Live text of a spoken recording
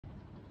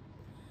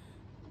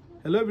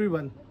Hello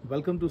everyone,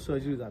 welcome to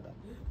Surgery Dada,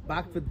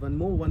 back with one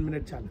more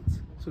 1-minute challenge.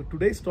 So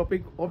today's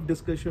topic of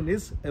discussion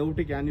is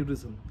aortic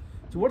aneurysm.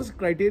 So what is the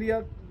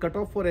criteria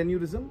cutoff for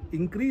aneurysm?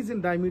 Increase in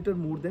diameter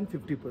more than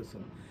 50%.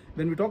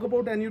 When we talk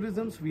about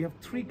aneurysms, we have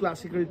three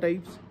classical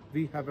types.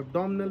 We have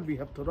abdominal, we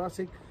have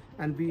thoracic,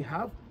 and we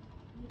have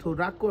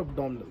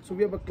thoraco-abdominal. So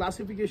we have a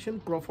classification,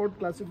 Crawford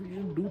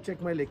classification. Do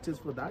check my lectures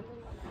for that.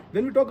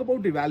 When we talk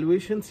about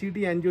evaluation,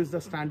 CT angio is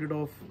the standard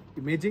of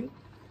imaging.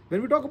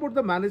 When we talk about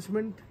the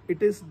management,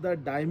 it is the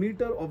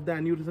diameter of the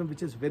aneurysm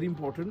which is very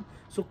important.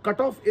 So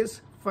cutoff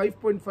is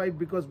 5.5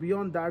 because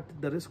beyond that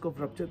the risk of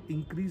rupture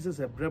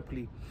increases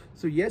abruptly.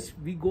 So yes,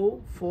 we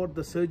go for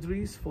the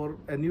surgeries for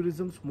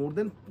aneurysms more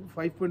than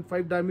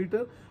 5.5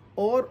 diameter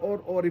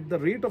or if the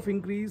rate of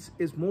increase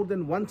is more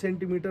than 1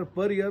 centimeter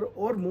per year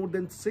or more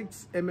than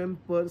 6 mm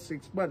per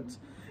 6 months.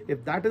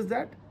 If that is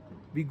that,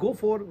 we go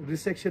for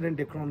resection and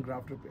Dacron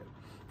graft repair.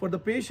 For the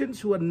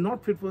patients who are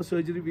not fit for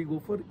surgery, we go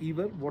for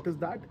either, what is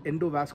that? Endovascular